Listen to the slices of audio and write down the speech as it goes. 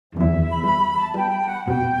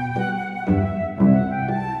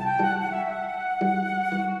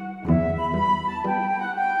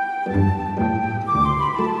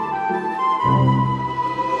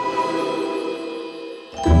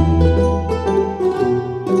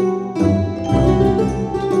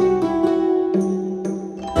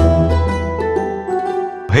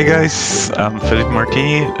Hey guys, I'm Felipe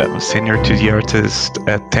Martini. I'm a senior 2D artist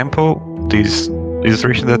at Tempo. This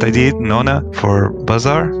illustration that I did, Nonna, for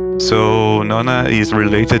Bazaar. So Nonna is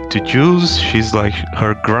related to Jules. She's like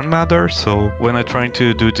her grandmother. So when I'm trying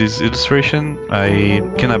to do this illustration, I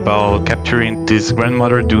think about capturing this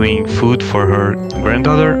grandmother doing food for her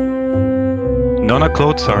granddaughter. Nonna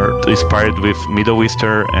clothes are inspired with Middle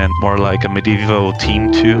Eastern and more like a medieval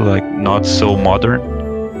theme too, like not so modern,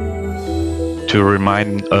 to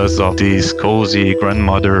remind us of these cozy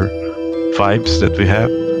grandmother vibes that we have.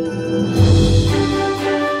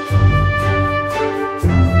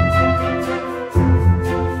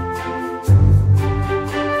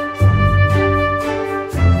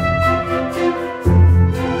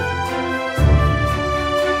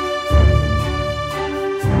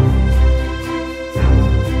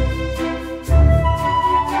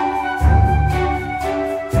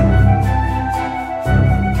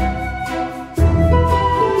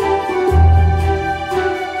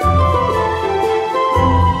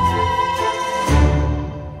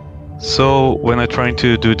 So when I'm trying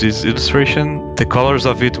to do this illustration, the colors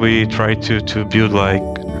of it, we try to build like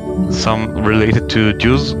some related to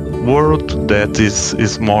Jules' world that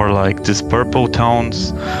is more like these purple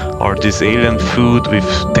tones or this alien food with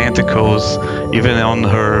tentacles. Even on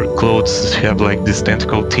her clothes, she have like these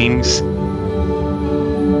tentacle themes.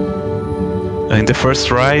 In the first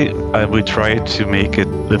try, we tried to make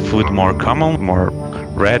the food more common, more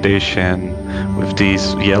reddish and with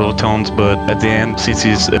these yellow tones, but at the end, since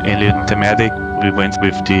it's alien thematic, we went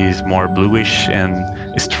with this more bluish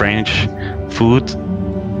and strange food.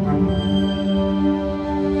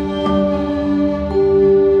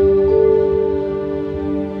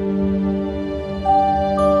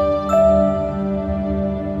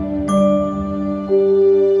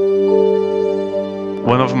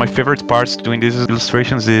 One of my favorite parts doing these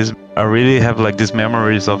illustrations is I really have like these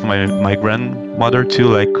memories of my grandmother too,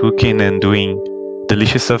 like cooking and doing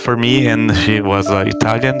delicious stuff for me. And she was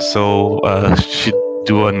Italian, so she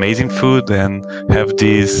do amazing food and have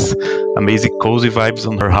these amazing cozy vibes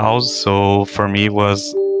on her house. So for me, it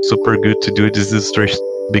was super good to do this illustration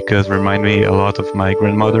because it remind me a lot of my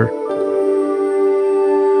grandmother.